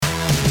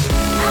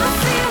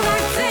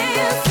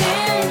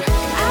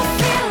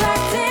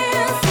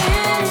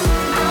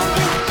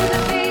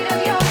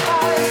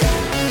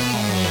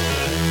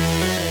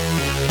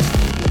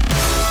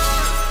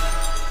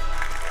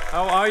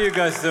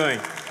guys doing?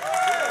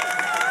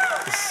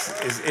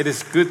 It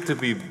is good to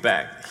be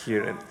back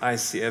here at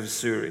ICF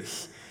Zurich.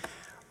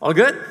 All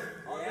good?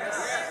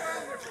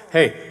 Yes.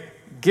 Hey,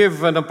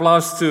 give an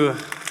applause to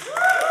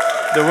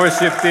the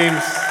worship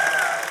teams.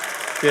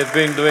 They've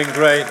been doing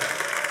great.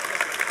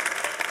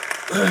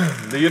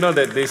 Do you know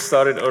that they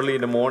started early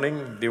in the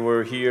morning? They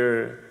were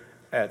here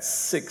at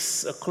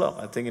 6 o'clock,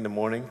 I think, in the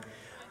morning,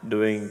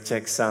 doing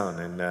check sound.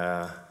 And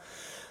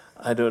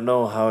I don't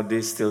know how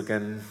they still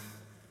can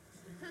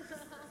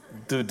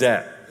do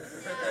that.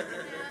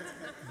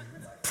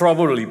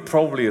 Probably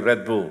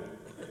Red Bull.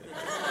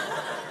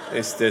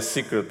 It's the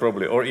secret,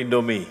 probably, or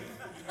Indomie.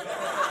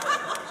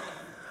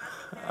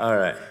 All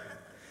right.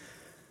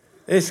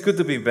 It's good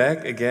to be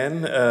back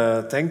again.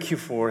 Thank you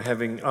for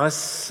having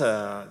us.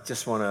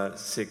 Just want to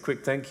say a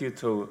quick thank you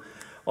to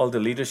all the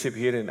leadership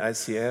here in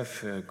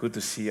ICF. Good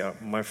to see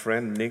my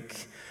friend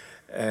Nick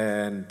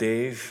and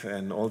Dave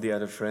and all the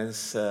other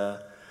friends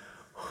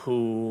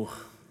who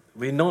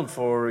we've known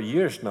for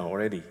years now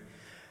already.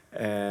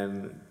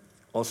 And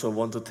also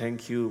want to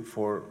thank you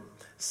for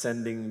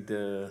sending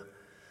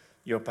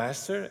your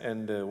pastor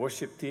and the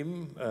worship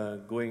team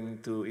going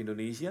to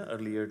Indonesia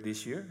earlier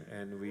this year,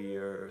 and we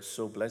are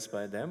so blessed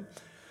by them.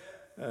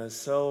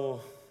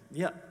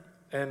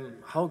 And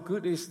how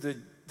good is the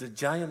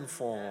Giant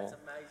Fall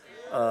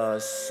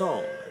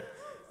song?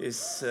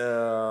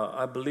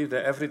 I believe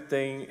that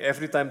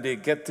every time they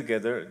get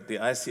together, the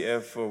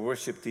ICF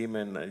worship team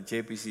and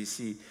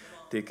JPCC,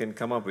 they can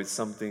come up with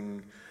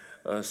something,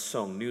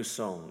 new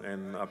song,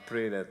 and I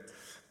pray that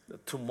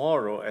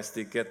tomorrow, as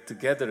they get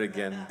together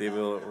again, they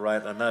will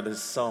write another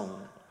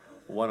song,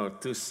 one or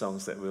two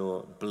songs that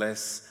will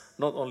bless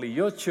not only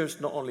your church,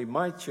 not only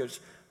my church,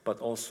 but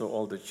also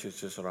all the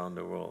churches around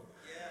the world.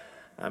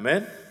 Yeah.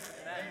 Amen?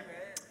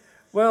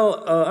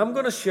 Well, I'm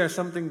going to share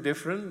something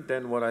different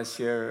than what I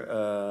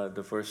share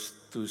the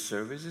first two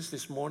services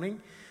this morning.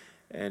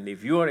 And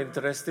if you are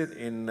interested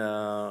in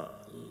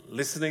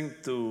listening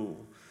to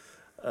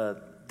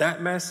that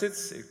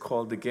message, it's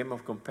called The Game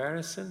of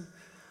Comparison.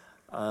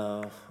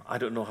 I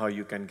don't know how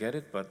you can get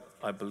it, but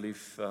I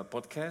believe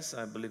podcasts,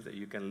 I believe that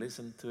you can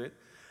listen to it.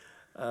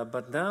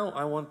 But now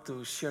I want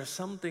to share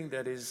something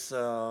that is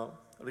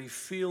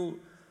revealed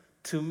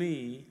to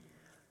me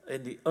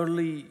in the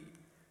early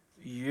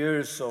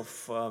years of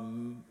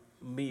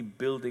me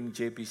building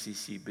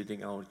JPCC,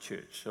 building our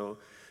church. So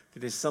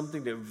it is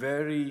something that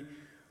very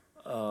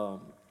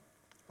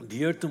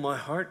dear to my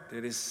heart.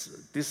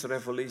 This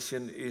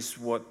revelation is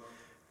what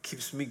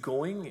keeps me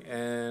going,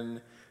 and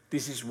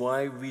this is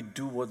why we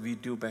do what we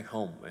do back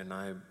home. And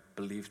I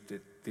believe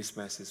that this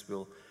message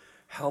will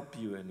help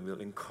you and will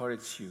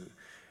encourage you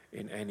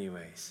in any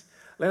ways.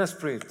 Let us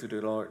pray to the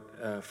Lord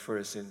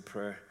first in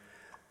prayer.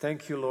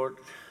 Thank you, Lord,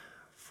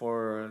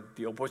 for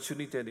the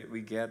opportunity that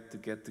we get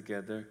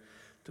together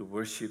to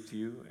worship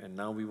you. And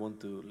now we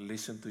want to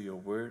listen to your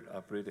word.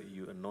 I pray that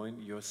you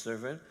anoint your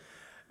servant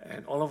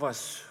and all of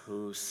us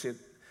who sit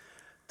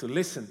to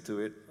listen to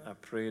it. I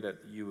pray that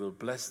you will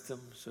bless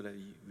them so that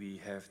we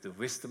have the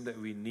wisdom that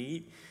we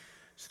need,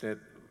 so that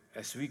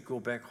as we go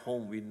back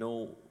home, we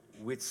know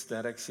which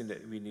direction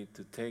that we need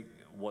to take,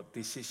 what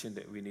decision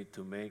that we need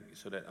to make,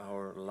 so that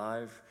our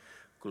life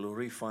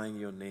glorifying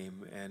your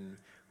name and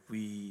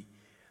we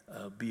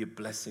be a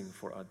blessing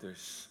for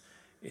others.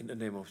 In the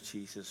name of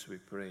Jesus we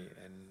pray.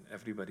 And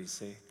everybody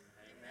say,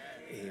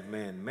 Amen.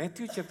 Amen.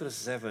 Matthew chapter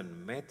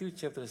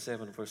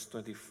 7, verse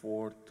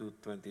 24 to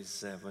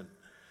 27.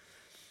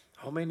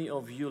 How many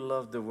of you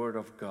love the Word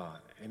of God?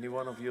 Any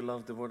one of you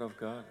love the Word of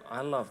God?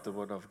 I love the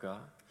Word of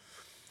God.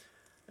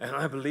 And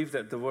I believe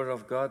that the Word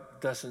of God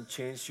doesn't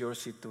change your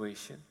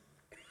situation.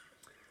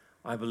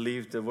 I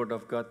believe the Word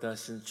of God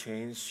doesn't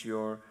change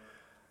your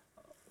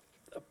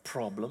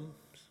problems.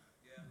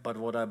 Yeah. But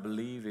what I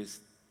believe is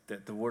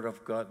that the Word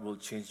of God will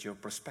change your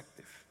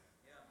perspective.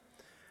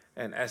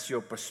 Yeah. And as your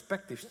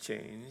perspective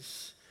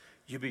changes,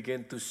 you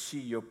begin to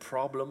see your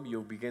problem,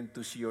 you begin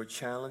to see your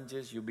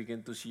challenges, you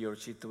begin to see your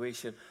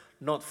situation,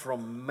 not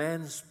from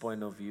man's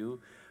point of view,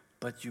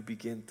 but you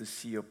begin to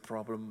see your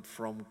problem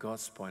from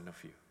God's point of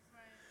view.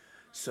 Right.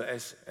 So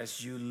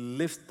as you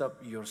lift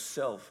up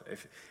yourself,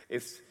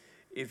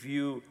 if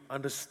you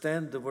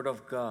understand the Word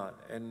of God,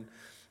 and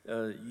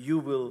you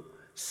will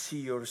see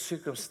your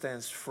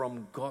circumstance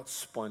from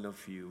God's point of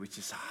view, which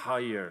is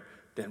higher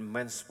than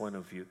man's point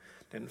of view,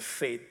 then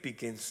faith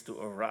begins to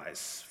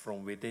arise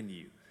from within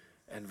you.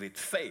 And with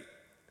faith,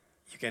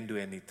 you can do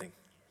anything.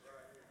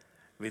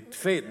 With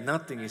faith,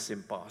 nothing is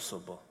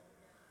impossible.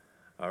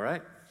 All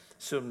right?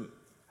 So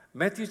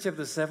Matthew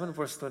chapter 7,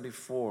 verse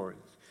 24,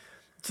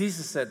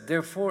 Jesus said,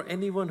 "Therefore,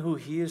 anyone who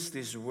hears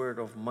this word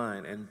of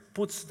mine and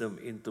puts them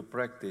into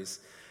practice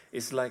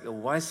is like a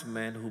wise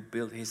man who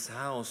built his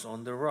house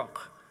on the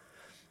rock.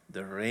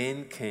 The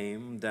rain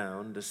came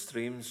down, the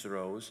streams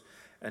rose,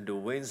 and the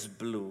winds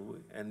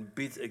blew and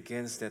beat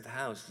against that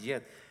house,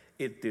 yet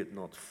it did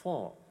not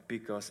fall,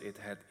 because it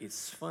had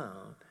its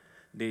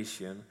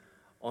foundation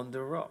on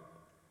the rock.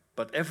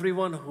 But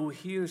everyone who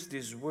hears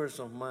these words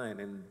of mine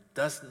and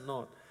does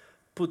not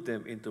put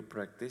them into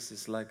practice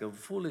is like a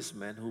foolish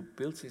man who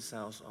built his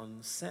house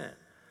on sand.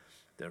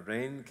 The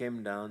rain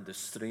came down, the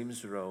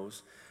streams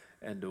rose,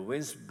 and the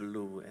winds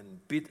blew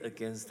and beat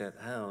against that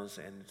house,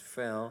 and it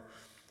fell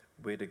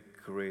with a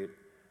great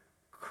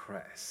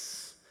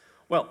crash.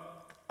 Well,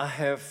 I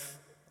have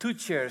 2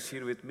 chairs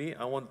here with me.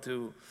 I want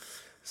to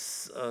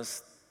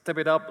step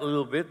it up a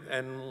little bit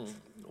and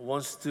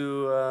wants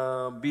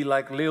to be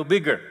like Leo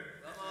Bigger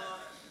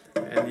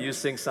and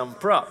using some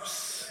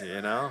props,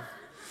 you know.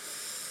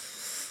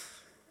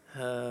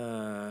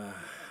 All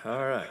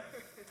right.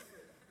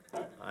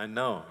 I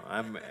know.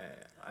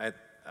 I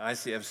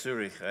ICF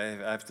Zurich.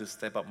 I have to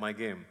step up my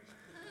game.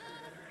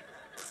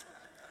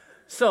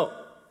 So,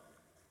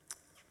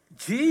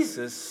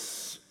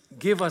 Jesus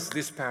gave us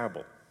this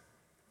parable.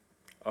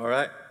 All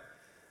right?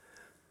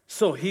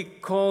 So he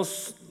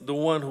calls the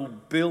one who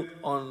built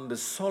on the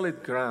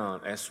solid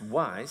ground as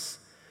wise,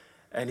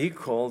 and he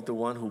called the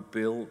one who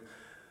built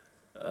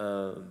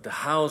the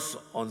house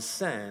on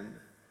sand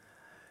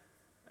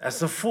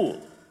as a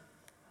fool.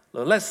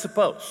 Now let's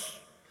suppose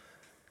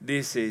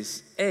this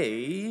is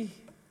A,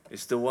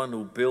 is the one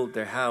who built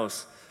their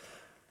house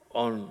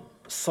on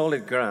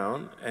solid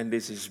ground, and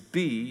this is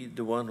B,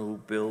 the one who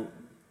built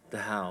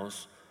the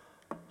house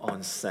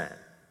on sand.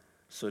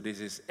 So this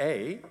is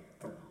A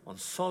on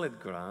solid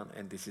ground,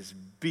 and this is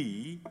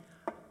B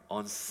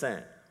on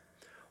sand.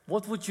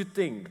 What would you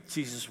think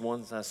Jesus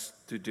wants us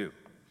to do?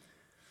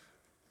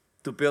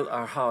 To build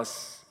our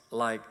house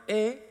like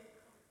A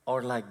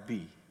or like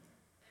B?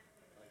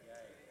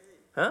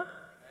 Huh?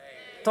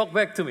 Talk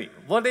back to me.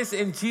 What is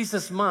in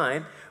Jesus'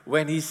 mind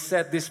when he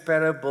said this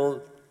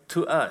parable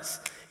to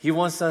us? He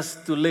wants us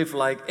to live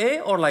like A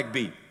or like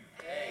B?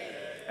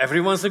 A.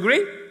 Everyone's agree?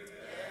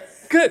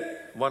 Yes. Good.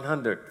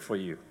 100 for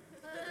you.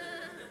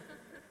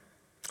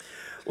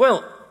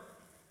 Well,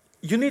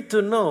 you need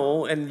to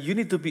know and you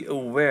need to be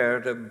aware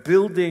that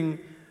building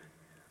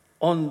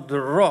on the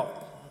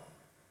rock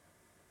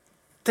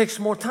takes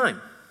more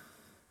time,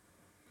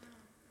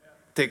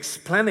 takes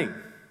planning,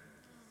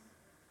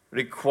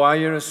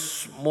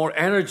 requires more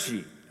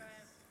energy,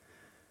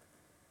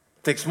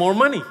 takes more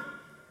money,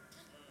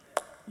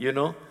 you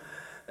know.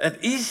 And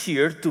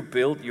easier to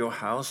build your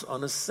house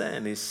on the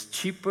sand. It's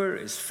cheaper,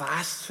 it's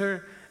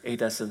faster, it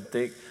doesn't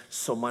take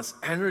so much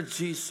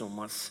energy, so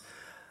much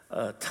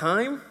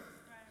time.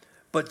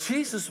 But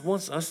Jesus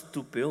wants us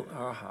to build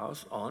our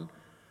house on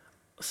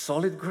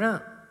solid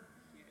ground.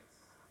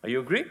 Are you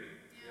agree?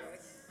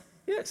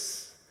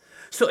 Yes.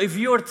 So if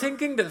you are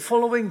thinking that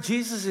following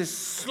Jesus is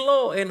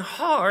slow and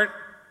hard,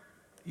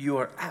 you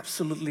are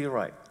absolutely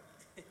right.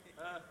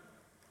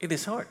 It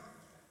is hard.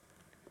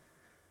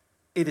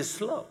 It is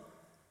slow.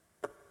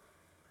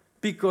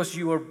 Because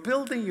you are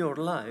building your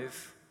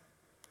life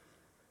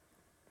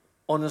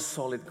on a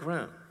solid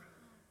ground.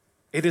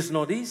 It is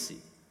not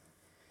easy.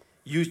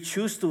 You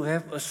choose to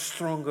have a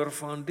stronger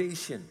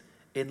foundation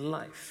in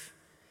life.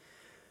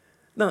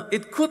 Now,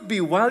 it could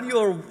be while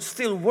you're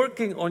still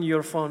working on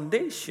your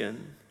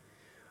foundation,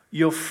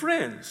 your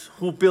friends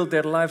who build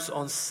their lives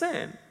on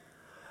sand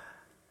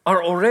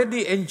are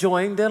already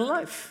enjoying their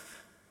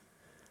life.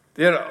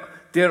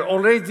 They're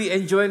already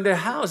enjoying their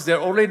house.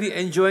 They're already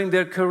enjoying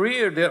their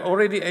career. They're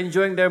already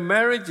enjoying their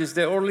marriages.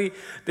 They're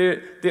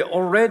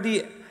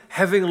already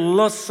having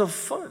lots of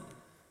fun.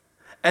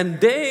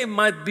 And they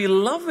might be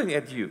laughing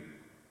at you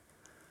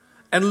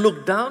and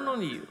look down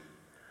on you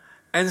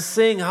and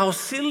saying how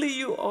silly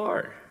you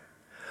are.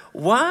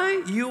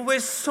 Why you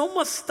waste so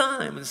much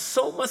time and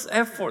so much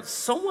effort,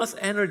 so much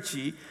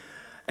energy,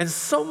 and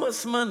so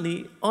much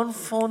money on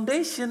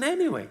foundation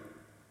anyway?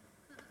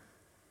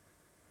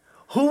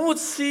 Who would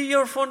see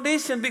your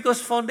foundation?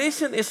 Because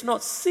foundation is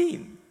not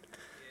seen.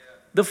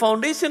 The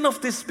foundation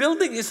of this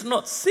building is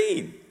not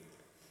seen,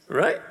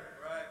 right?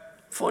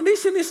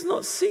 Foundation is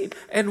not seen.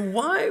 And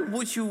why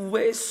would you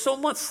waste so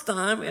much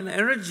time and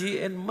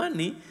energy and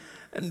money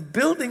and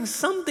building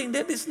something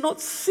that is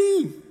not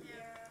seen?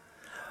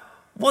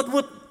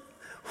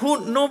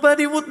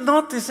 Nobody would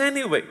notice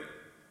anyway.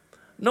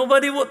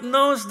 Nobody would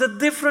knows the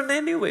difference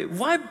anyway.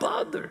 Why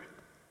bother?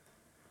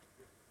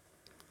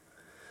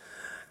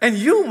 And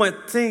you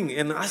might think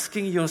and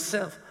asking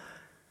yourself,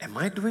 am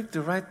I doing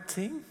the right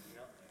thing?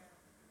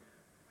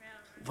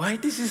 Why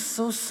this is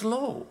so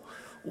slow?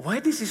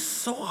 Why this is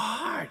so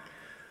hard?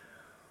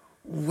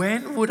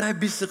 When would I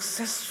be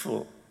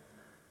successful?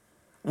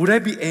 Would I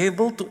be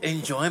able to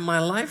enjoy my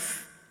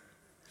life?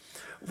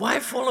 Why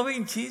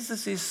following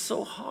Jesus is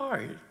so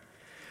hard?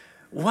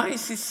 Why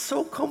is it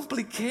so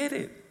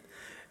complicated?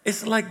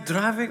 It's like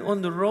driving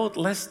on the road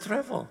less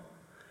traveled.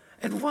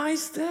 And why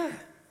is that?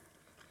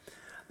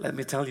 Let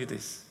me tell you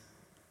this.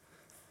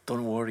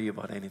 Don't worry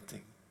about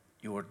anything.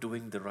 You are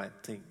doing the right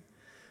thing.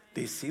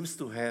 This seems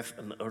to have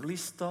an early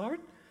start,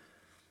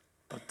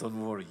 but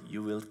don't worry,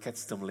 you will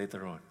catch them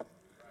later on.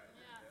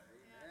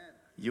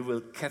 You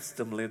will catch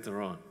them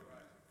later on.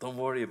 Don't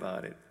worry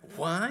about it.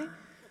 Why?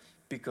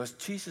 Because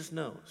Jesus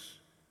knows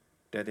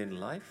that in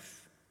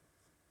life,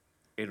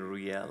 in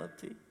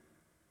reality,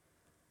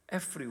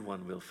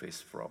 everyone will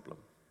face problem.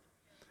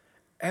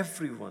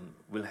 everyone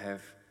will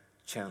have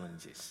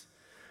challenges.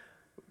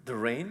 The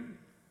rain,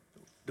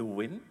 the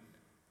wind,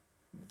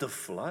 the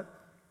flood,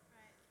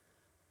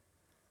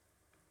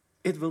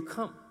 it will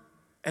come.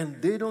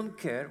 And they don't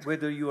care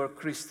whether you are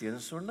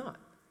Christians or not.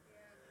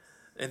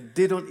 And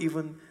they don't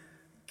even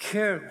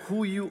care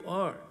who you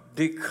are.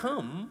 They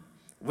come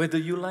whether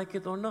you like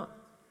it or not.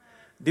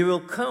 They will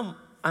come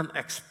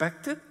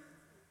unexpected.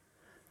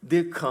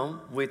 They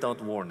come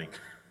without warning.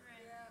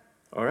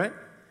 All right?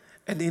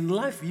 And in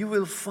life, you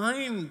will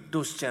find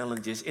those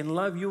challenges. In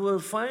life, you will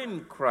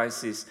find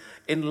crisis.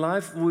 In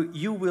life,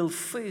 you will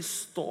face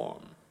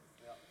storm.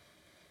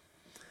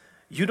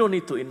 You don't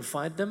need to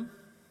invite them.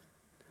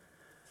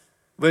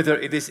 Whether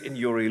it is in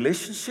your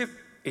relationship,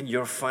 in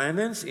your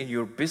finance, in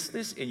your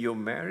business, in your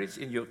marriage,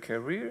 in your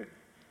career,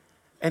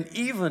 and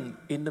even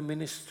in the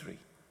ministry,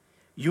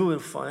 you will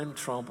find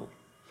trouble.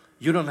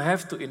 You don't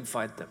have to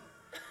invite them.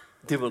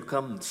 They will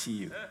come and see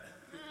you.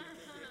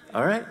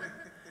 All right?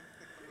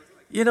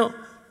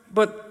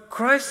 But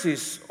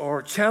crisis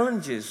or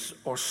challenges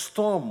or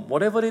storm,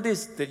 whatever it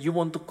is that you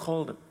want to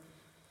call them,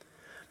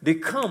 they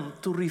come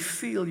to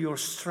reveal your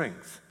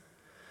strength.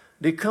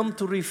 They come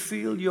to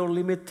reveal your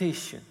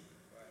limitation.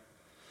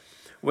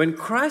 When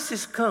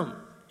crisis come,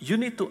 you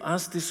need to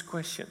ask these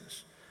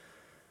questions.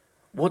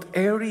 What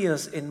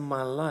areas in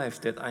my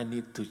life that I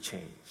need to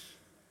change?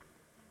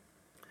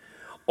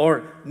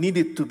 Or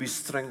needed to be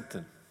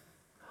strengthened?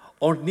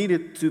 Or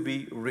needed to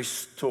be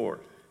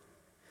restored?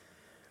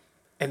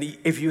 And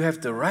if you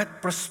have the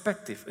right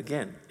perspective,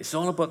 again, it's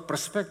all about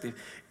perspective.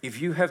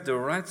 If you have the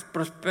right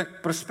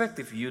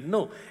perspective, you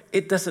know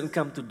it doesn't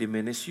come to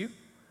diminish you,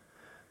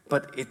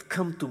 but it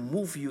comes to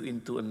move you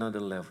into another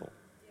level.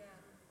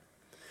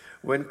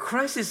 When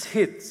crisis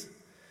hits,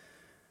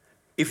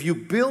 if you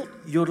build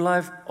your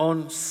life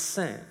on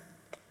sand,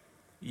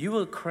 you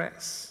will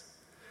crash.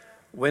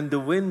 When the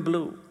wind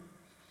blew,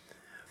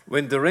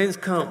 when the rains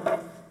come,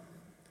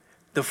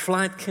 the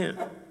flood came.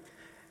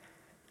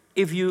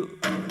 If you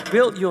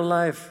build your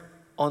life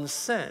on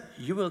sand,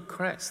 you will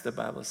crash, the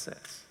Bible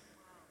says.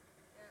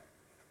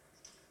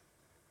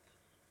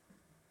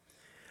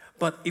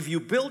 But if you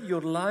build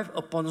your life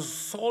upon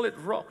solid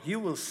rock, you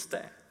will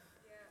stand.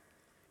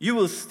 You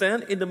will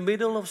stand in the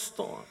middle of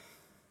storm.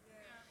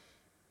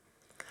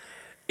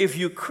 If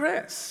you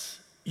crash,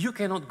 you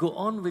cannot go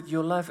on with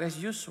your life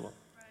as usual.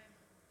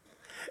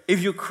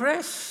 If you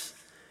crash,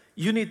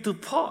 you need to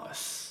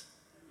pause.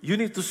 You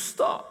need to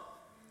stop.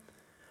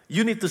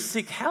 You need to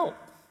seek help.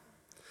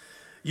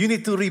 You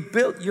need to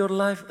rebuild your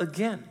life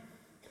again.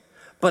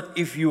 But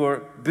if you are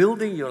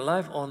building your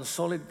life on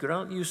solid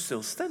ground, you're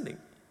still standing.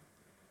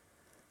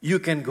 You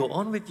can go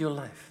on with your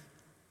life.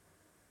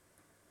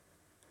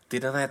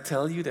 Didn't I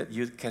tell you that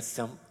you'd catch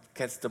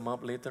them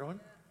up later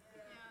on?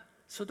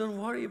 So don't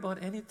worry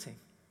about anything.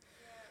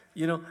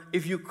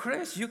 If you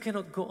crash, you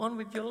cannot go on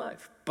with your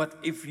life. But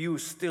if you're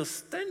still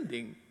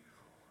standing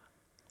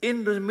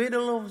in the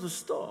middle of the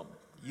storm,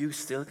 you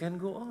still can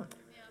go on.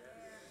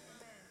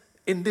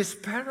 In this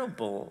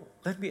parable,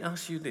 let me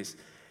ask you this.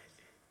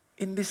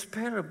 In this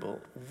parable,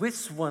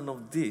 which one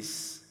of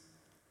these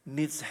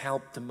needs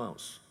help the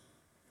most?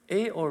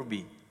 A or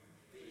B?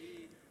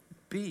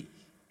 B.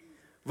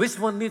 Which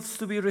one needs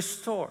to be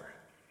restored?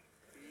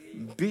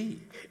 B.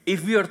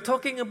 If we are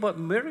talking about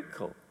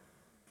miracle,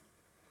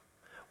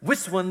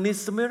 which one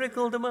needs the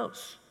miracle the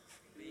most?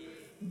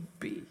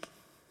 B.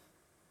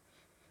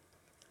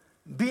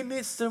 B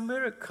needs the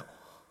miracle.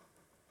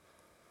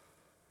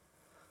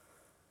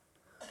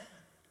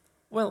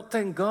 Well,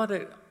 thank God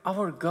that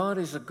our God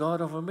is a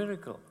God of a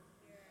miracle.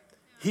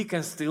 He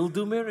can still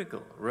do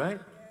miracle,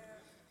 right?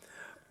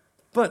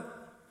 But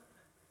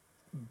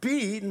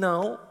B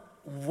now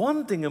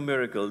wanting a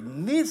miracle,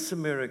 needs a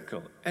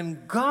miracle,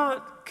 and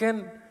God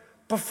can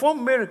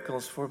perform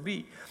miracles for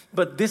B.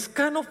 But this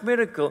kind of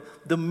miracle,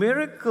 the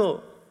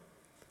miracle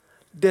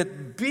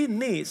that B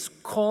needs,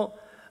 called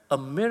a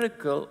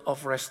miracle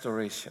of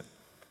restoration.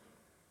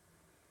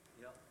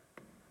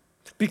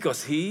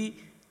 Because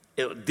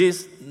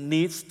this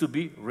needs to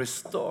be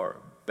restored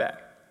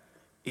back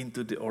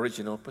into the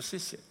original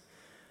position.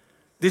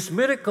 This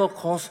miracle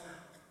calls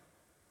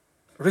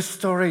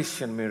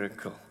restoration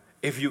miracle.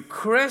 If you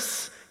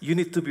crash, you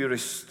need to be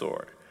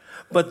restored.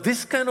 But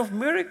this kind of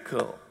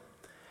miracle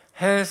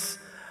has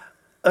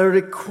a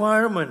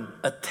requirement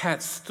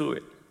attached to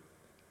it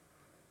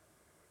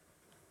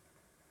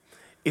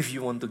if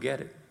you want to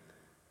get it.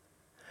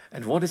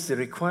 And what is the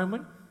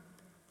requirement?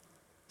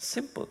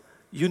 Simple.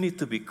 You need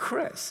to be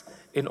crashed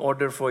in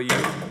order for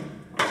you.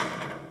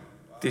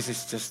 This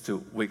is just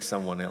to wake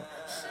someone else.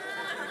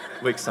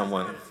 Wake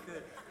someone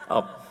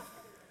up.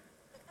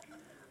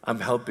 I'm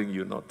helping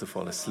you not to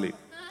fall asleep.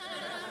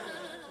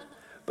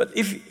 But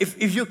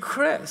if you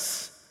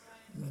crash,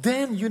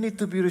 then you need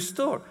to be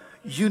restored.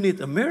 You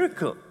need a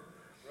miracle.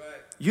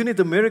 You need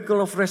a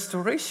miracle of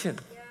restoration.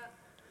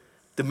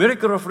 The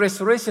miracle of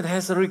restoration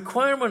has a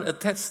requirement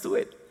attached to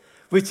it,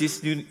 which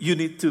is you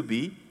need to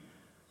be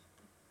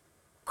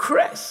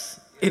crashed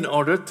in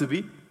order to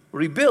be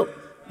rebuilt.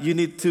 You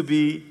need to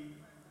be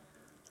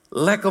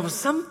lack of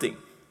something.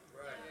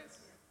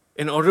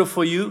 In order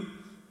for you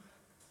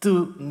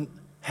to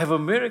have a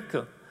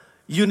miracle,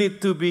 you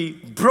need to be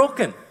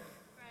broken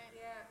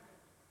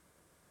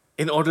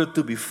in order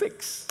to be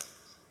fixed.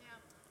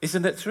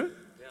 Isn't that true?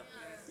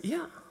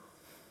 Yeah.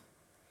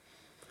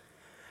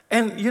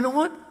 And you know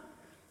what?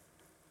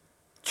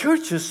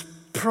 Churches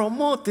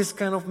promote this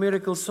kind of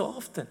miracle so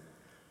often.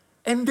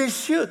 And they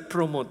should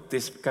promote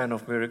this kind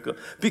of miracle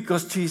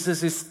because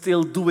Jesus is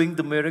still doing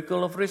the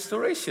miracle of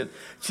restoration.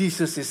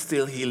 Jesus is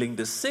still healing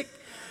the sick.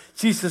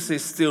 Jesus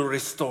is still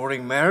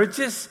restoring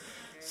marriages.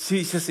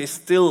 Jesus is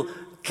still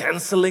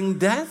canceling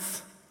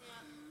death.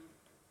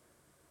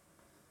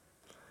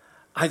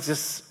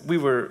 We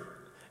were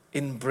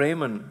in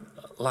Bremen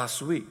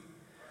last week,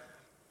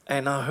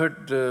 and I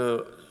heard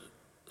the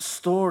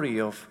story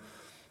of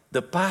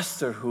the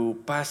pastor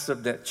who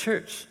pastored that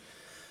church.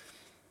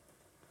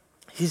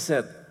 He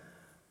said,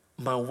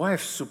 my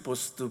wife's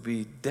supposed to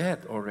be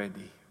dead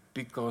already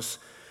because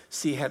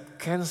she had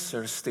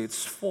cancer stage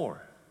 4.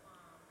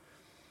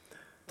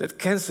 That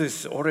cancer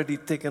is already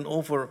taken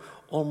over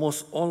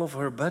almost all of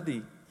her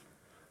body.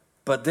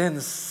 But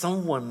then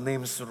someone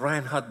named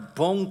Reinhard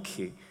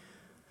Bonnke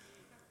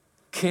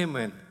came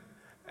in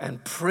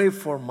and prayed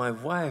for my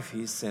wife,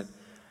 he said,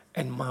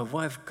 and my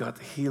wife got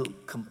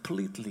healed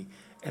completely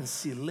and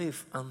she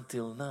lived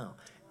until now.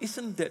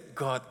 Isn't that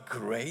God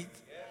great?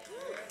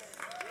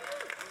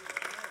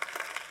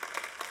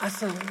 I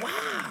said,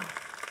 wow.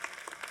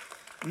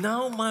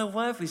 Now my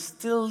wife is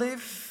still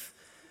live,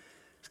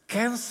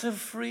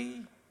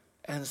 cancer-free,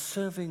 and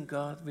serving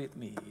God with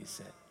me, he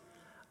said.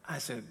 I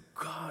said,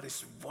 God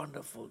is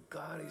wonderful.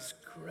 God is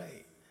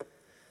great.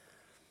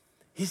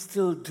 He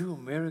still do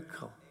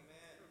miracle,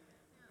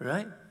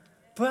 right?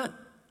 But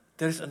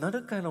there's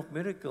another kind of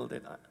miracle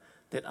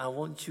that I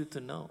want you to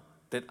know,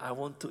 that I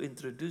want to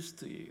introduce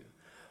to you.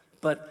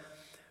 But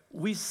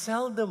we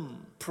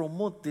seldom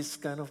promote this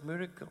kind of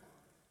miracle.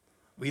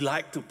 We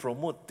like to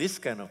promote this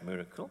kind of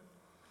miracle.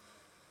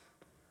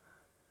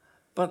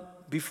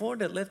 But before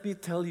that, let me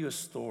tell you a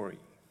story.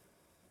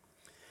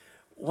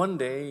 One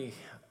day,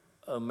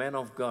 a man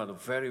of God, a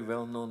very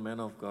well-known man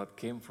of God,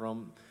 came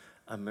from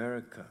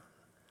America.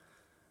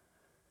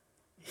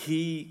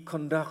 He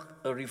conducted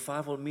a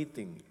revival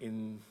meeting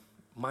in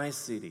my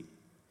city.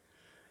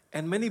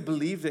 And many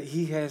believe that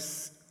he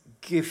has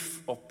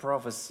gift of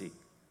prophecy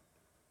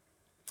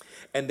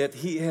and that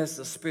he has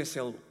a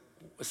special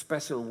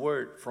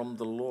word from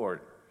the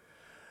Lord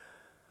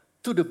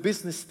to the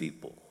business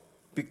people,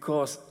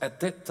 because at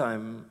that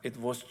time, it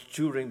was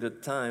during the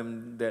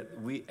time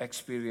that we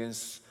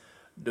experienced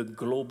the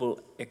global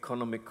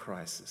economic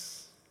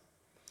crisis.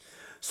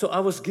 So I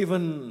was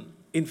given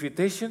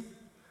invitation,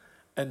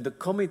 and the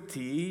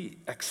committee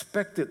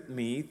expected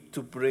me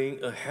to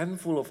bring a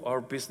handful of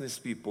our business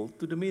people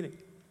to the meeting,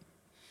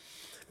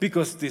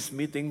 because this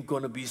meeting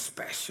gonna be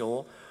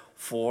special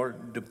for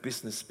the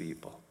business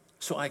people.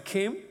 So I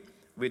came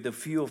with a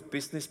few of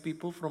business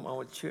people from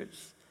our church,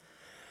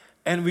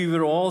 and we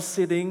were all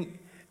sitting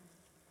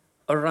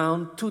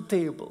around 2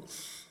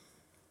 tables,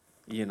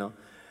 you know.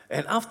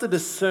 And after the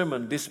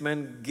sermon, this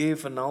man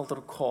gave an altar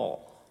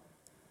call.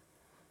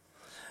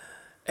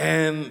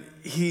 And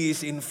he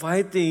is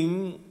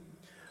inviting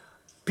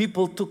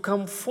people to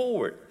come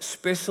forward,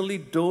 especially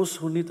those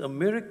who need a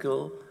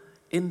miracle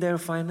in their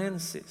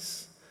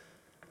finances,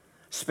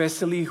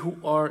 especially who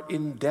are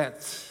in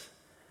debt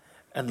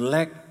and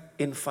lack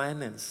in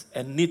finance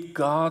and need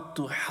God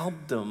to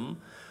help them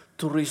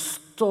to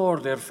restore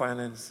their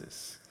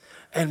finances.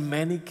 And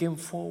many came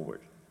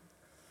forward.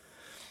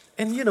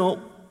 And you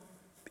know,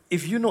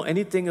 if you know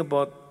anything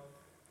about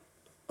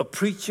a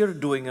preacher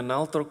doing an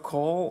altar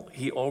call,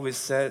 he always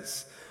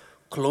says,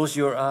 close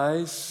your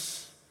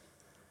eyes,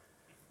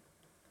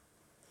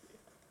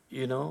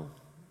 you know,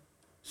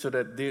 so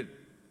that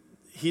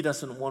he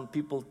doesn't want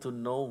people to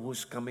know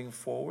who's coming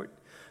forward.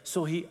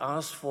 So he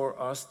asked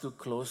for us to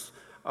close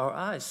our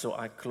eyes. So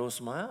I closed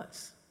my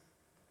eyes.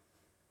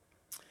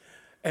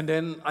 And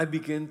then I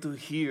began to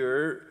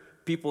hear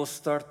people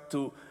start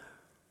to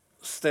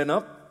stand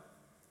up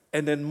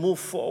and then move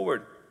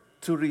forward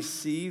to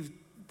receive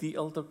the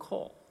altar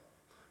call,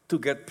 to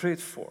get prayed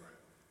for.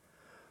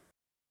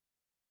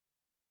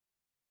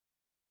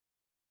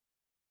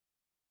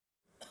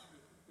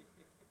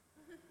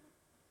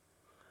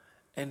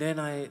 And then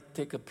I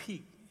take a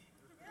peek.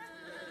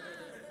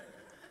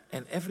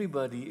 And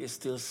everybody is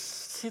still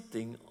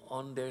sitting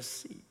on their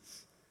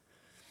seats.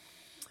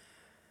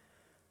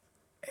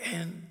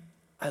 And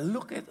I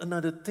look at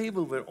another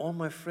table where all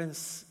my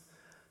friends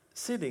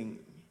sitting.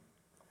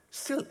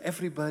 Still,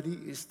 everybody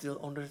is still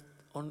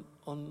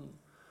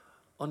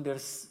on their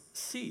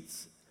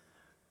seats.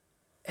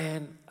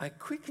 And I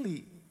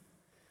quickly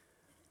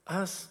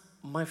asked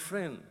my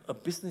friend, a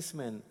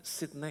businessman,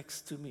 sit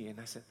next to me, and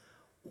I said,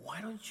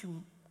 why don't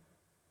you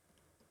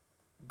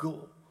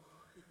go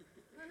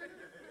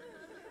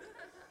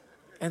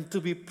and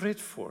to be prayed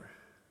for?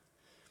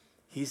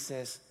 He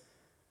says,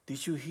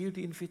 did you hear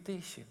the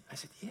invitation? I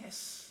said,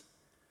 yes.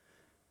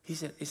 He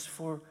said, it's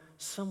for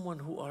someone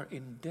who are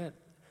in debt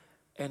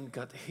and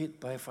got hit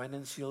by a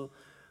financial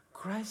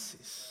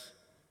crisis?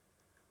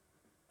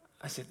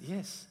 I said,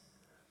 yes.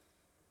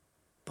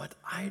 But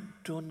I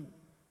don't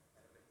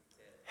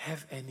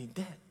have any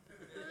debt.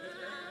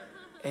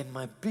 And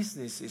my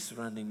business is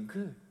running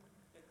good.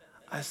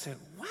 I said,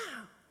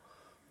 wow,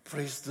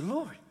 praise the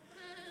Lord.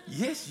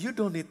 Yes, you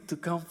don't need to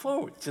come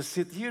forward. Just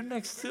sit here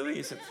next to me.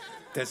 He said,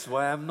 that's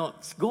why I'm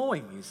not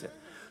going, he said.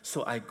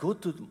 So I go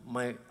to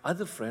my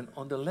other friend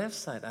on the left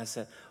side. I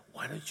said,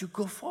 why don't you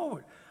go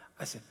forward?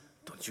 I said,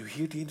 don't you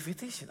hear the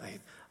invitation?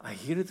 I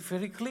hear it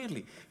very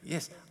clearly.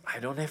 Yes, I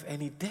don't have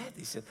any debt.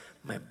 He said,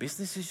 my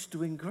business is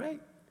doing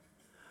great.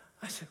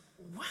 I said,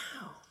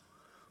 wow,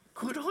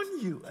 good on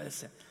you. I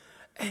said,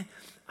 and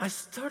I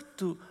start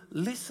to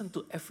listen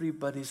to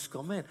everybody's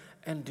comment,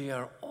 and they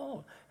are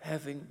all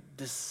having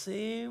the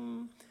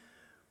same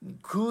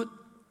good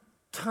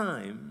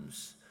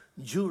times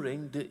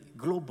during the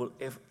global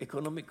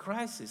economic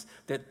crisis,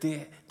 that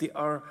they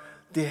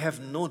have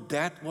no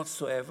debt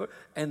whatsoever,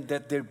 and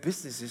that their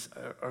businesses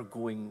are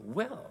going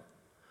well.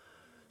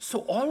 So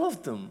all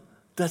of them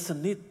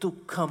doesn't need to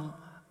come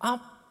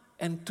up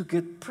and to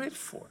get prayed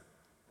for.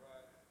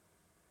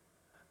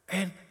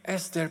 And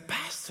as their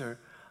pastor,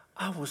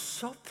 I was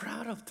so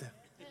proud of them.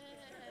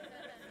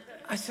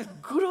 I said,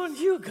 good on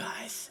you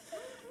guys.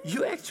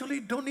 You actually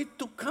don't need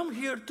to come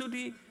here to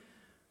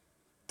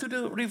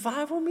the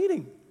revival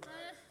meeting.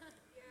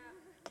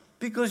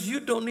 Because you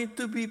don't need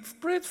to be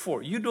prayed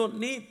for. You don't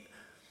need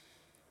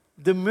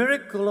the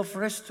miracle of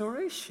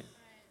restoration.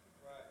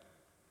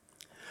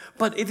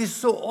 But it is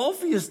so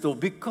obvious though,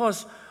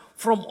 because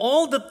from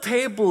all the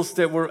tables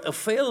that were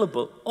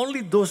available,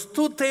 only those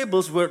 2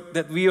 tables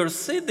that we are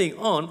sitting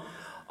on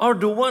are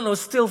the ones who are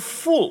still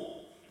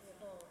full.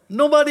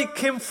 Nobody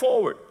came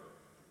forward.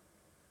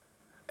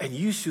 And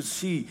you should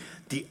see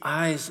the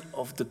eyes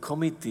of the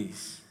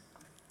committees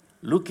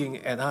looking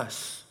at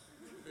us.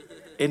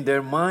 In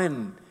their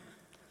mind,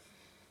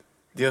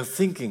 they are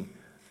thinking,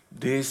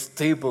 this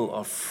table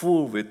are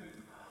full with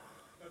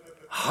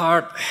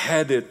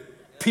hard-headed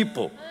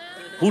people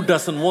who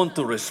doesn't want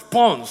to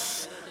respond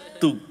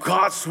to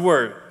God's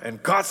word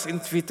and God's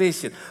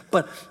invitation.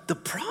 But the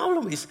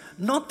problem is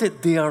not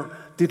that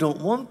they don't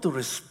want to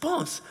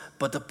respond,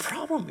 but the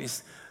problem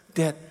is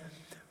that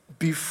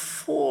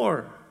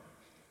before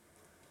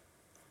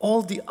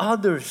all the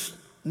others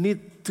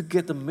need to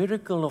get a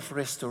miracle of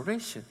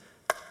restoration,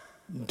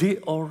 they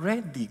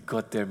already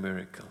got their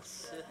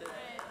miracles.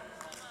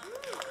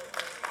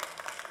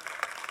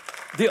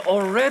 They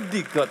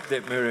already got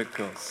their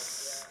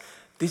miracles.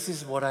 This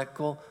is what I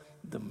call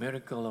the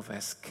miracle of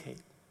escape.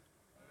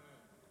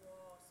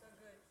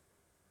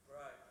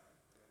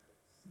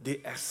 They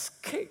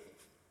escape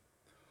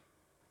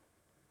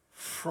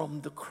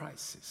from the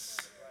crisis.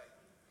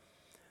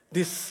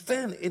 They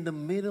stand in the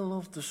middle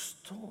of the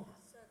storm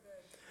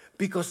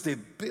because they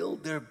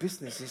build their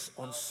businesses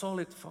on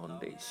solid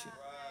foundation.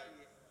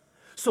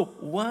 So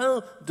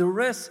while the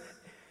rest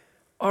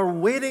are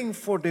waiting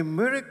for the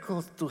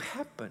miracle to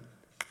happen,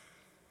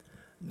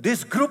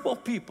 this group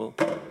of people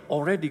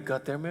already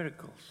got their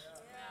miracles.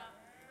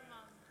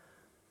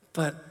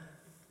 But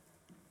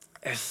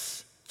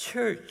as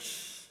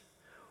church,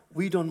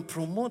 we don't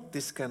promote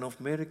this kind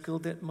of miracle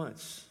that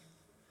much,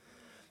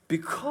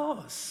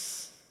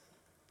 because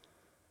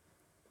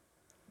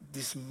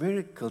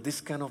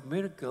this kind of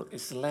miracle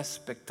is less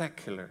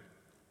spectacular.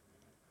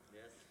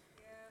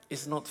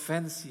 It's not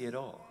fancy at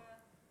all.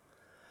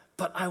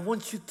 But I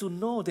want you to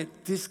know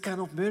that this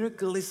kind of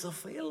miracle is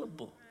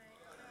available.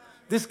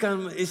 This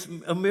kind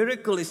of a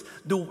miracle is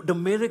the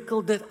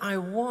miracle that I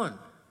want.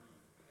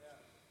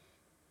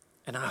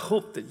 And I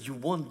hope that you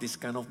want this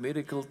kind of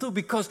miracle too,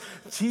 because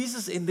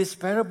Jesus in this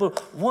parable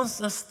wants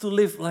us to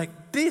live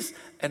like this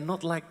and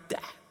not like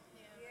that.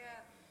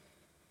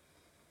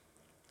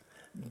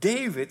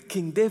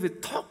 King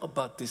David talked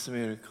about this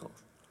miracle.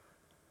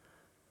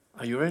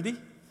 Are you ready?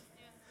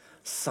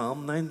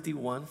 Psalm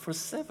 91 verse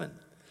 7.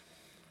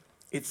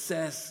 It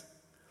says,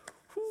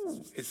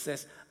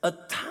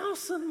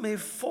 1,000 may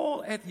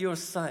fall at your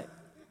side,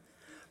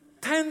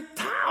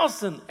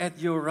 10,000 at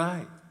your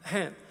right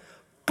hand,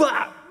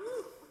 but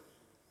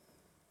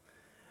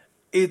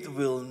it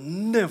will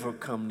never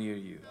come near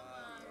you.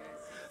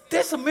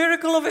 There's a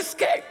miracle of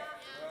escape.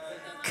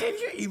 Can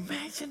you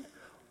imagine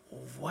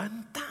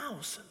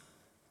 1,000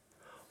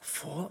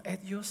 fall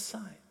at your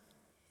side?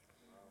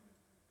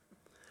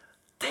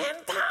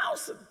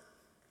 10,000.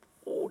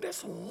 Oh,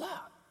 that's a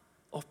lot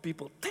of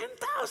people.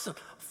 10,000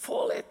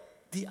 fall at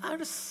the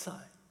other side.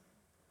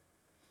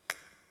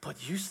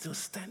 But you still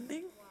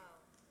standing?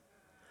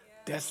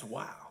 That's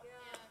wow.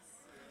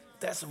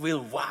 That's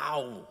real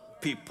wow,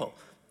 people.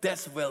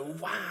 That's real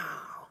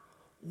wow.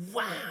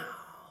 Wow.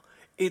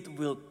 It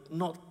will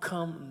not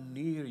come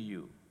near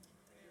you,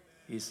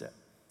 he said.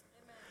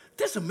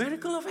 There's a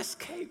miracle of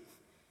escape.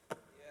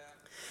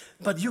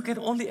 But you can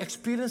only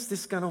experience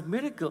this kind of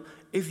miracle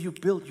if you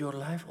build your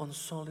life on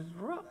solid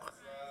rock.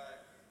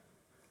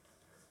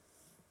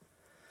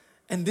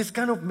 And this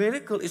kind of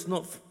miracle is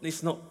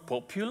not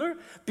popular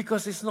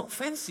because it's not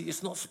fancy,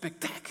 it's not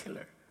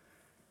spectacular.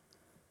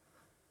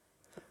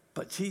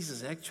 But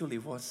Jesus actually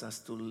wants us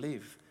to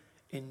live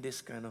in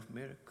this kind of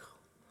miracle.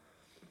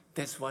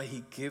 That's why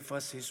He gave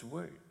us His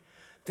word.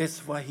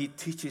 That's why He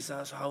teaches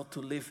us how to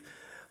live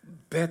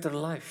better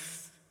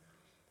life.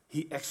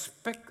 He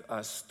expects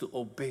us to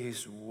obey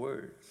His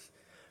word.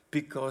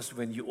 Because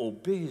when you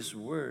obey His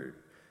word,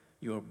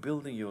 you are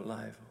building your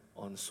life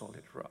on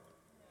solid rock.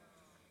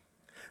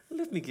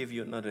 Let me give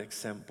you another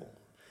example.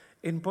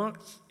 In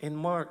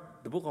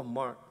Mark, the book of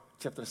Mark,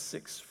 chapter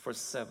 6, verse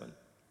 7,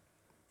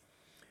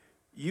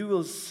 you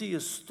will see a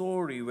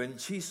story when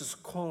Jesus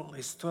called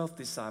His 12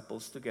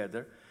 disciples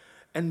together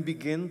and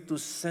began to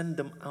send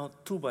them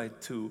out 2 by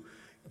 2,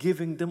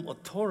 giving them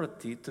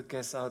authority to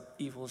cast out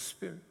evil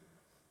spirits.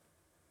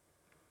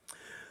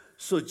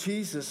 So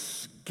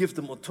Jesus give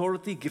them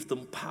authority, give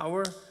them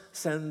power,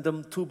 send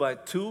them 2 by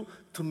 2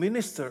 to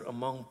minister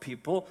among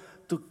people,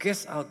 to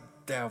cast out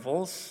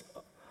devils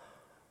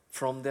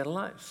from their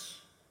lives.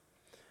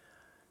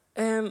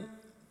 And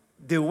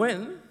they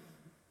went.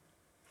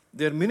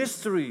 Their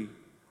ministry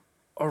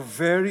are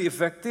very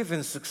effective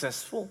and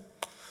successful.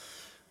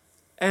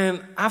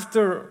 And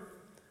after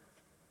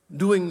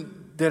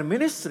doing their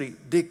ministry,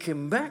 they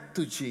came back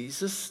to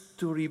Jesus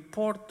to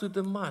report to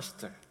the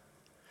Master.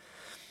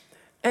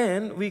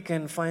 And we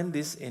can find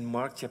this in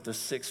Mark chapter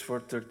 6,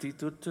 verse 30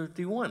 to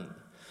 31.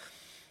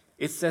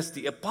 It says,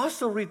 the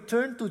apostle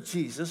returned to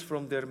Jesus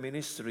from their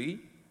ministry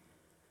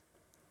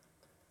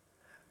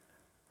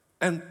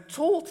and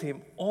told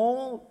Him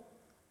all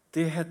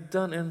they had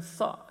done and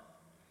thought.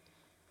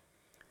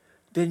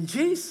 Then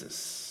Jesus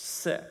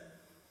said,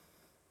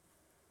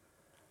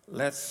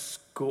 let's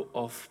go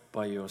off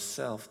by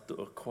yourself to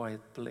a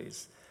quiet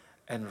place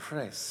and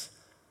rest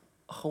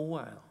a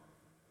while.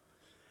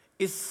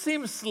 It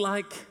seems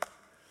like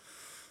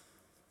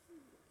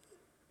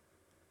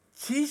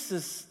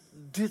Jesus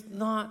did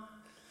not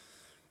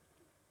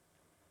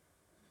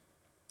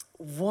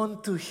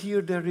want to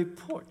hear their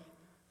report.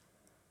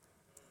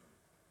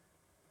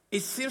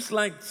 It seems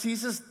like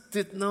Jesus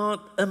did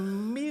not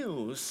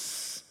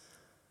amuse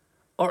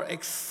or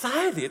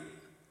excited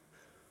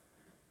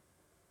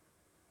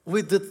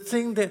with the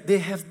thing that they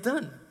have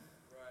done.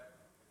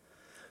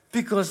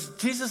 Because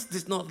Jesus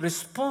did not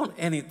respond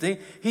anything.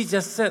 He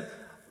just said,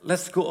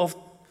 let's go off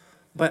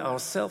by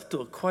ourselves to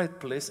a quiet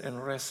place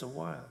and rest a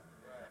while.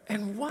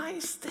 And why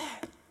is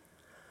that?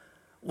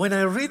 When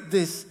I read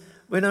this,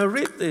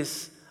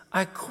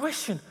 I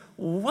question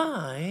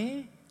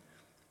why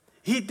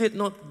He did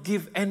not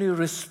give any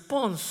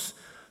response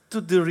to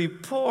the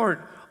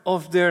report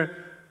of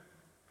their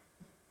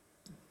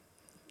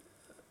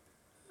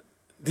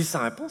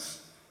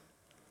disciples.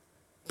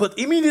 But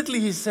immediately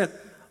He said,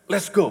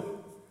 let's go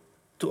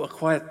to a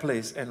quiet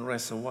place and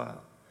rest a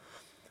while.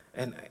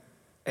 And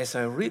as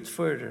I read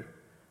further,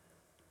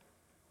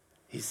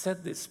 He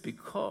said this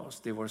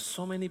because there were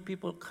so many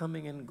people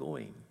coming and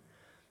going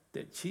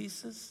that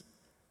Jesus,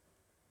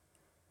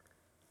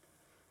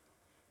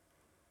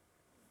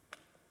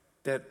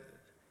 that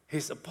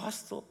His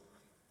apostle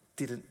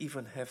didn't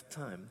even have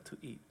time to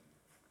eat.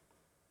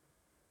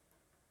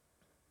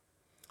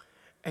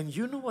 And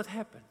you know what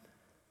happened?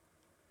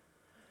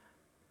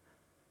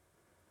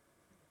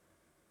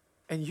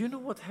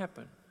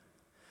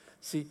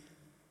 See,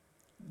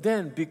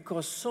 then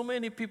because so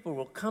many people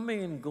were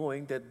coming and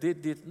going that they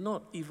did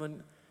not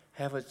even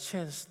have a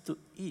chance to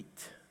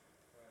eat.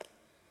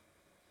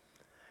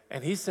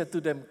 And He said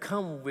to them,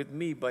 come with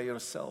me by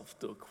yourself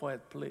to a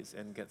quiet place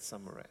and get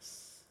some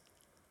rest.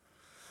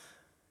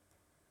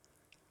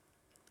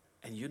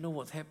 And you know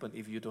what happened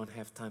if you don't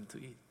have time to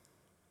eat,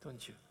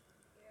 don't you?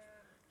 Yeah.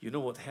 You know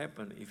what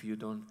happened if you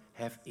don't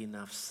have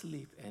enough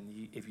sleep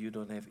and if you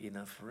don't have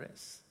enough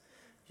rest.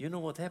 You know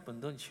what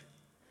happened, don't you?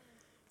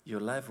 Your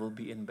life will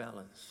be in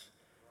balance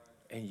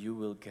and you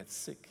will get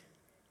sick.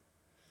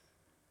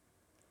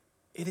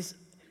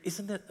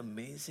 Isn't that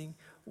amazing?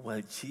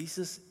 While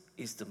Jesus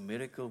is the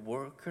miracle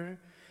worker,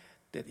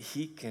 that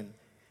He can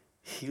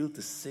heal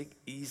the sick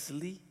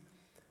easily,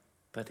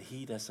 but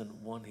He doesn't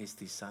want His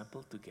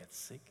disciple to get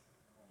sick.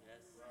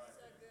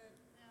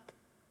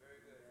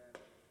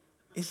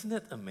 Isn't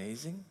that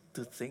amazing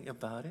to think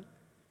about it?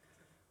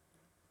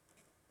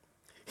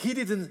 He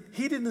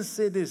didn't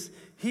say this.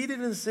 He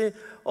didn't say,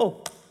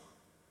 oh,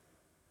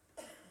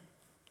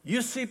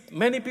 you see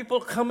many people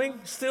coming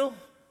still?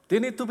 They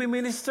need to be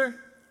ministered?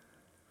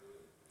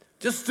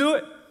 Just do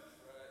it.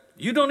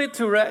 You don't need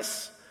to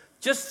rest.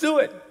 Just do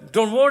it.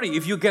 Don't worry.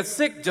 If you get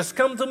sick, just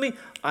come to me.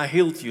 I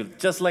healed you.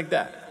 Just like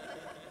that.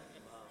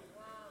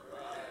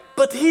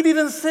 But He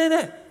didn't say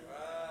that.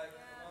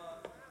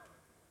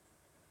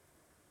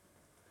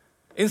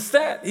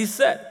 Instead, He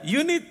said,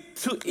 you need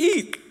to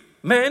eat,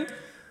 man.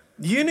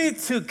 You need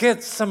to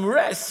get some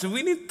rest.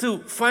 We need to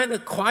find a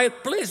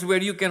quiet place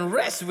where you can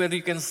rest, where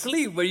you can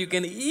sleep, where you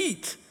can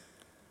eat.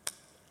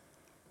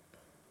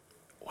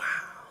 Wow.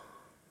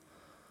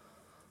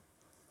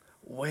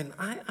 When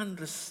I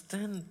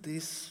understand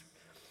this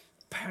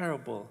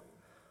parable,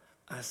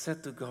 I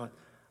said to God,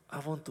 I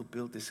want to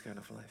build this kind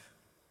of life.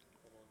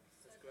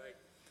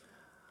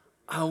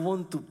 I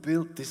want to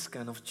build this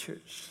kind of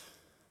church.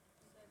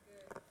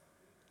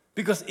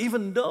 Because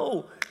even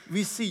though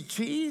we see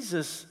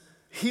Jesus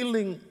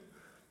healing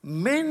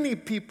many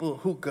people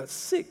who got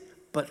sick,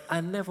 but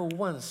I never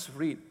once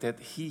read that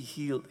he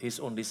healed his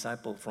own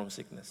disciple from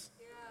sickness.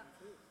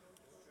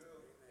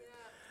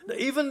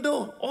 Even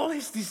though all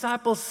his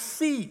disciples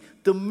see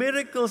the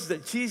miracles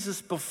that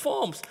Jesus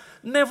performs,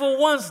 never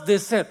once they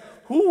said,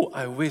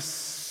 I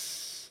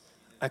wish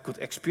I could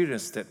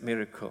experience that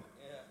miracle.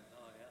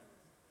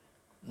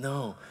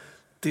 No,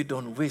 they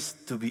don't wish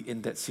to be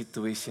in that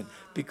situation,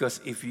 because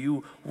if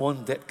you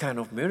want that kind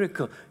of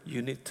miracle,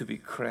 you need to be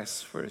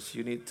crushed first.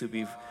 You need to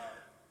be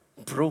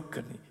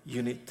broken.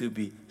 You need to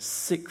be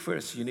sick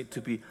first. You need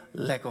to be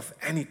lack of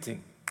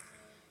anything.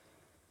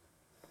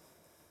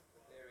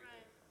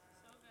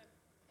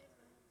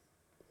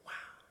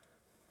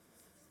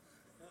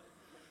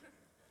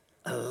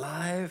 A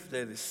life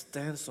that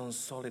stands on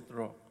solid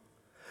rock.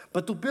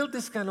 But to build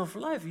this kind of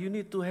life, you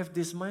need to have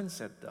this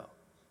mindset, though,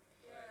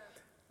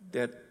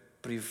 that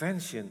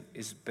prevention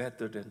is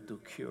better than to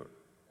cure.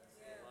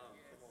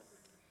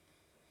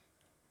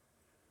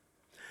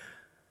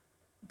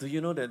 Do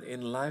you know that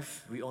in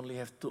life we only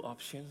have two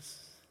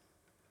options?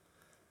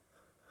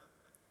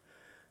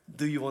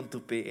 Do you want to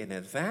pay in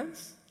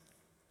advance,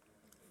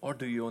 or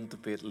do you want to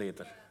pay it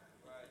later?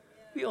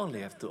 We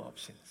only have two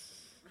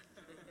options,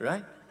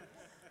 right?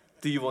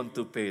 Do you want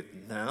to pay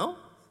it now,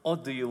 or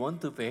do you want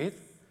to pay it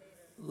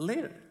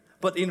later?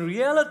 But in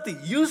reality,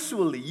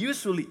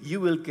 usually you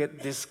will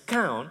get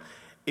discount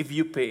if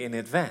you pay in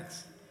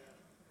advance.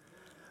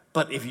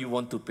 But if you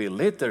want to pay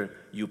later,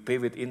 you pay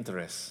with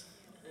interest.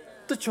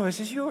 The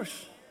choice is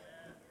yours.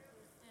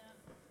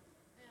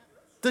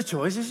 The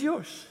choice is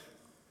yours.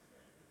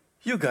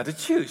 You got to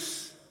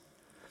choose.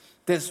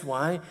 That's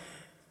why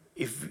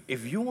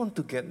if you want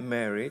to get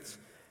married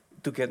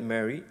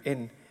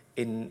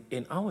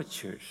in our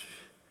church,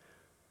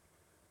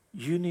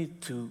 you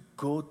need to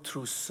go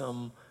through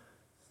some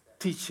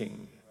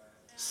teaching,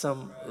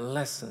 some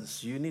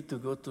lessons. You need to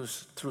go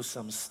through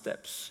some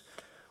steps.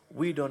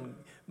 We don't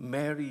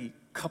marry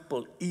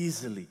couple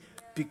easily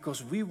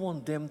because we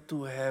want them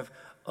to have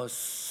a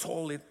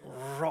solid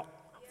rock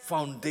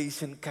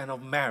foundation kind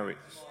of marriage.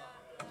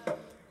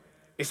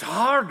 It's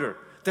harder.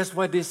 That's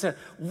why they said,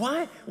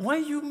 why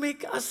you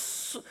make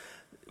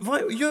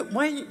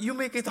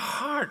it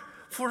hard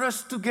for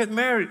us to get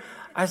married?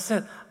 I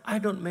said, I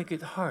don't make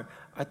it hard.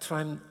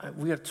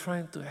 We are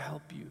trying to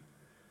help you.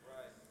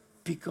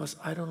 Because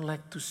I don't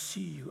like to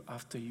see you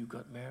after you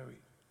got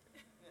married.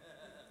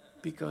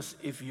 Because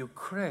if you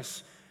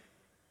crash,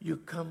 you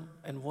come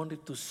and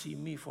wanted to see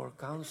me for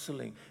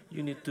counseling.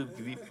 You need to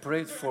be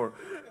prayed for,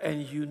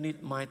 and you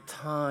need my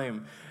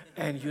time.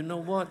 And you know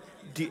what?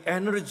 The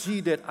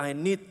energy that I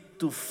need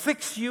to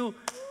fix you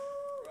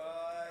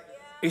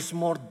is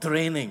more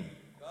draining.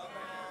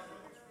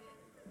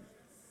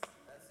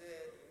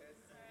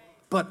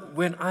 But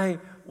when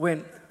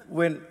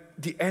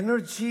the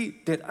energy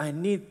that I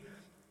need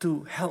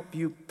to help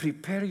you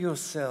prepare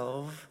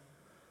yourself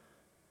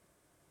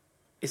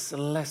is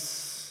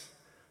less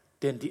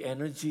than the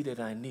energy that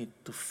I need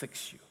to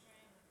fix you.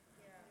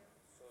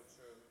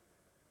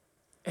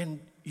 And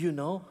you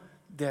know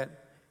that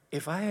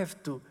if I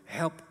have to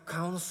help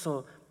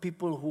counsel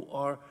people who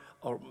are,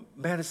 or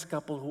married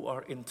couple who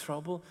are in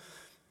trouble,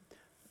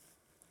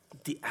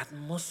 the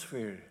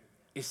atmosphere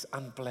is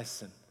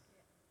unpleasant.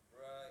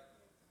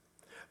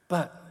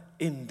 But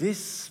in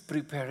this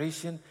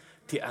preparation,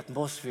 the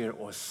atmosphere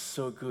was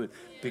so good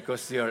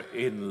because they are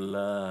in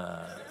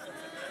love.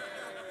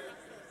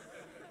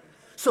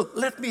 So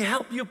let me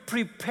help you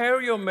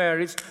prepare your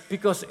marriage,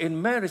 because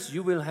in marriage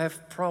you will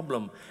have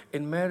problem.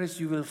 In marriage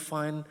you will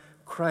find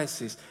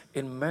crisis.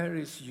 In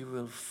marriage you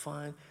will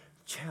find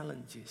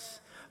challenges.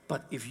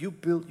 But if you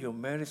build your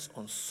marriage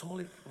on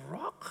solid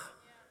rock,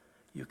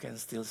 you can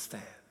still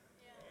stand.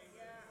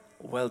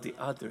 While the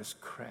others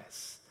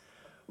crash.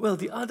 Well,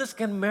 the others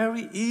can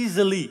marry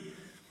easily.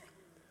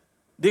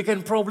 They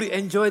can probably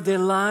enjoy their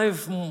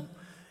life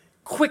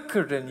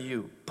quicker than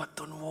you. But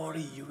don't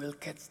worry, you will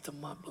catch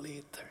them up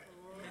later.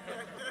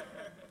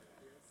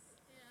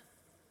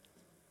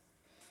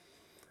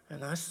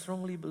 And I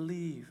strongly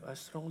believe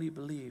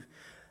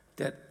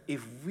that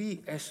if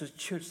we as a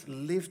church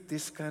live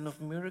this kind of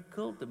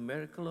miracle, the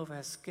miracle of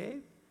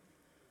escape,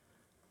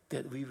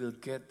 that we will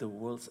get the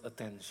world's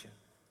attention.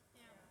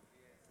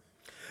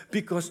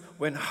 Because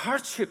when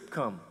hardship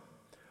comes,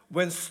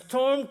 when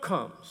storm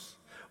comes,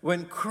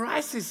 when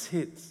crisis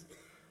hits,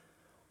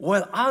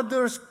 while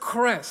others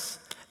crash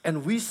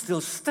and we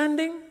still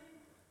standing,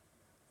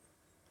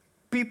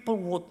 people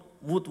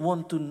would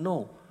want to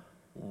know,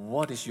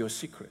 what is your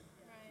secret?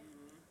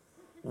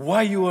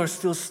 Why you are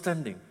still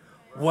standing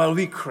while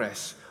we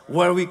crash,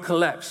 while we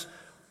collapse,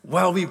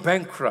 while we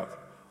bankrupt?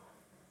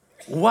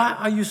 Why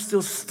are you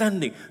still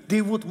standing?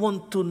 They would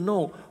want to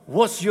know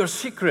what's your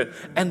secret,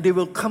 and they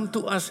will come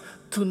to us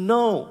to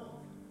know.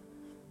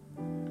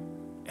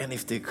 And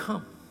if they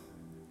come,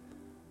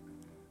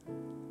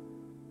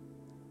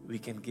 we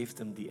can give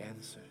them the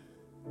answer.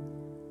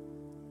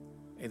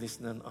 It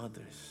is none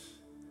others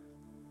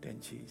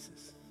than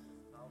Jesus.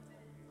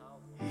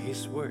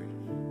 His word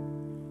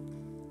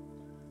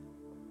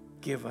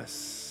give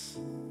us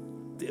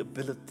the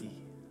ability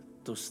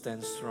to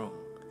stand strong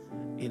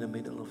in the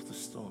middle of the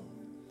storm.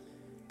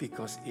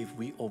 Because if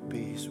we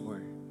obey His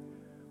word,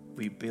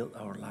 we build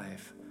our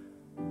life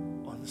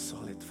on a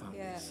solid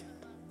foundation.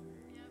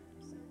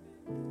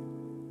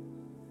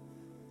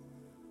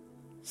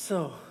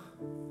 So,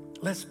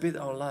 let's build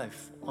our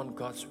life on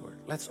God's word.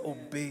 Let's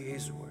obey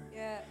His word.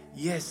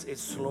 Yes,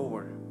 it's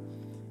slower.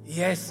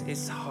 Yes,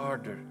 it's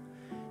harder.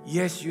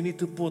 Yes, you need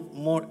to put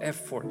more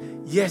effort.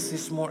 Yes,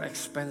 it's more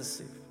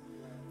expensive.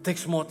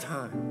 Takes more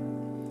time.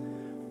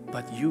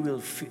 But you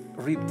will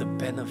reap the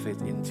benefit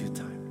in due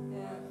time.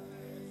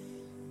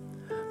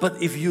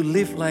 But if you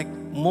live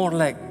more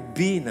like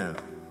Bina,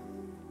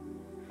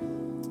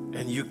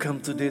 and you come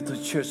today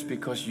to church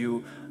because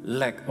you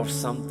lack of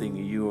something,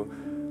 you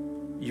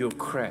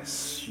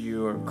crash,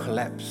 you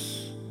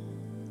collapse,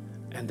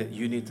 and that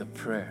you need a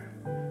prayer,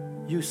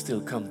 you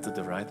still come to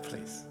the right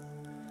place.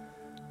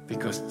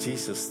 Because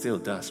Jesus still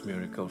does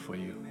miracle for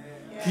you.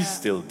 He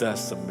still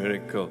does a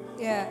miracle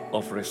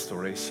of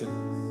restoration.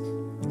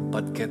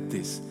 But get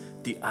this,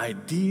 the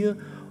idea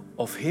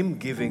of Him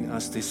giving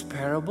us this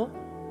parable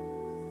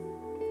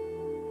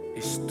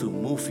is to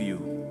move you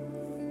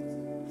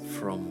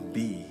from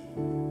B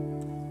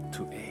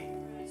to A.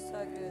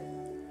 So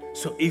good.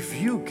 So if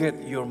you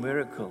get your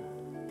miracle,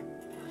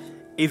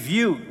 if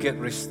you get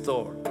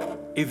restored,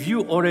 if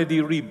you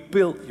already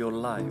rebuilt your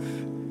life,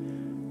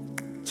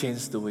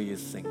 change the way you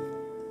think.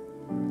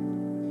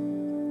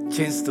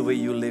 Change the way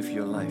you live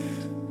your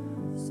life.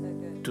 So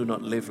good. Do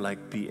not live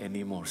like B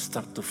anymore.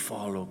 Start to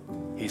follow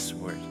His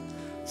word.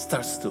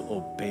 Start to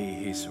obey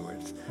His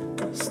words.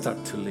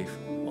 Start to live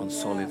on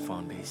solid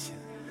foundation.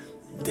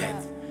 Then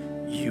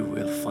you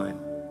will find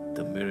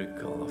the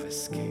miracle of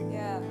escape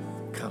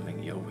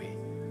coming your way.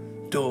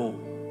 Though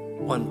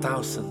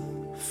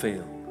 1,000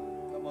 fail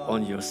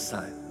on your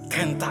side,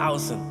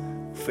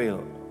 10,000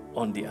 fail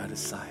on the other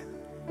side,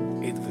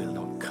 it will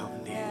not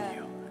come near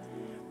you,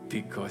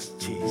 because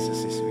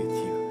Jesus is with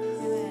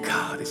you.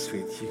 God is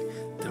with you.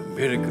 The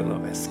miracle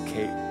of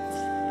escape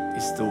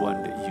is the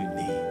one that you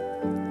need.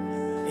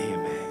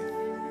 Amen.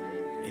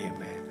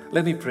 Amen.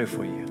 Let me pray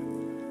for you.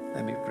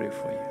 Let me pray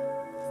for you.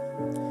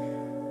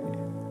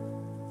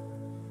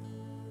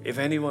 If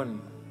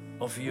anyone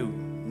of you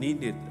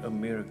needs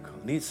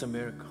a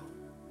miracle,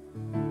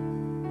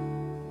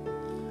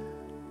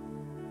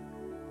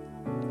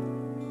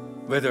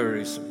 whether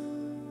it's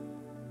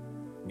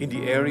in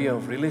the area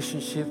of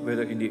relationship,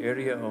 whether in the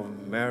area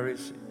of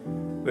marriage,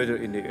 whether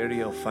in the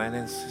area of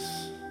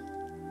finances,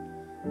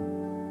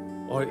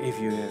 or if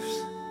you have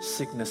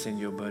sickness in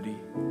your body,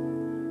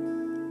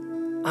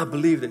 I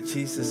believe that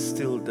Jesus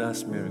still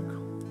does miracle.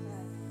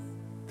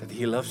 That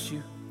He loves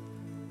you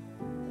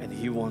and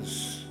He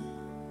wants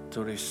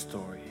to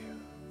restore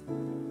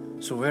you.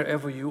 So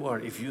wherever you are,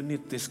 if you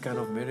need this kind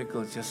of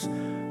miracle, just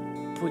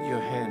put your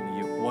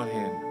hand, one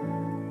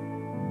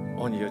hand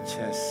on your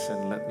chest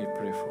and let me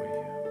pray for you.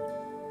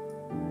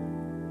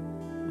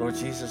 Lord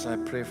Jesus, I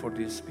pray for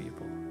these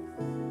people.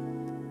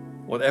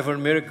 Whatever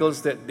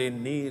miracles that they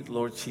need,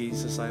 Lord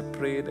Jesus, I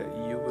pray that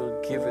you will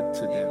give it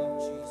to them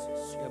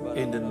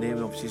in the name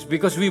of Jesus.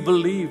 Because we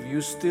believe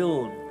you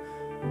still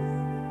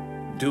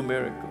do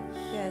miracles.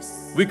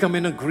 Yes. We come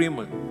in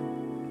agreement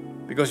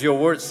because your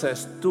word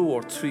says 2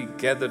 or 3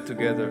 gather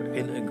together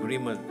in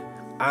agreement.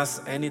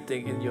 Ask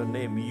anything in your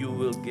name, you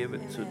will give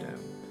it to them.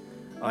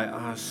 I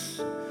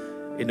ask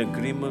in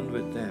agreement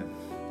with them,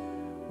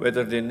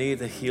 whether they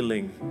need a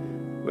healing,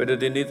 whether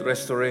they need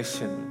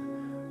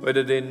restoration,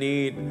 whether they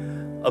need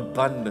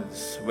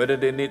abundance, whether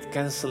they need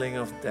canceling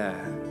of debt,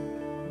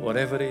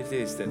 whatever it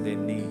is that they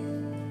need,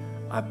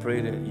 I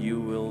pray that you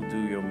will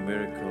do your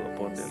miracle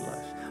upon their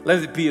lives.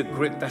 Let it be a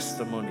great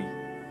testimony.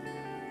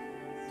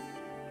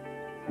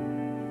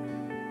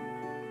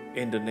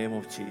 In the name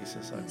of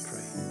Jesus, I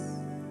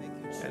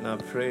pray. And I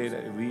pray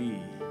that we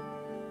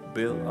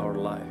build our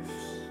lives,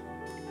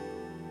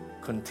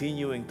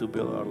 continuing to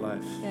build our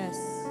lives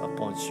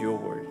upon your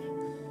word,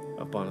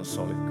 upon a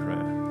solid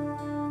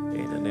ground.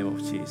 In the name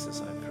of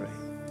Jesus, I pray.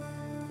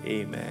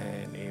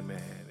 Amen.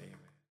 Amen.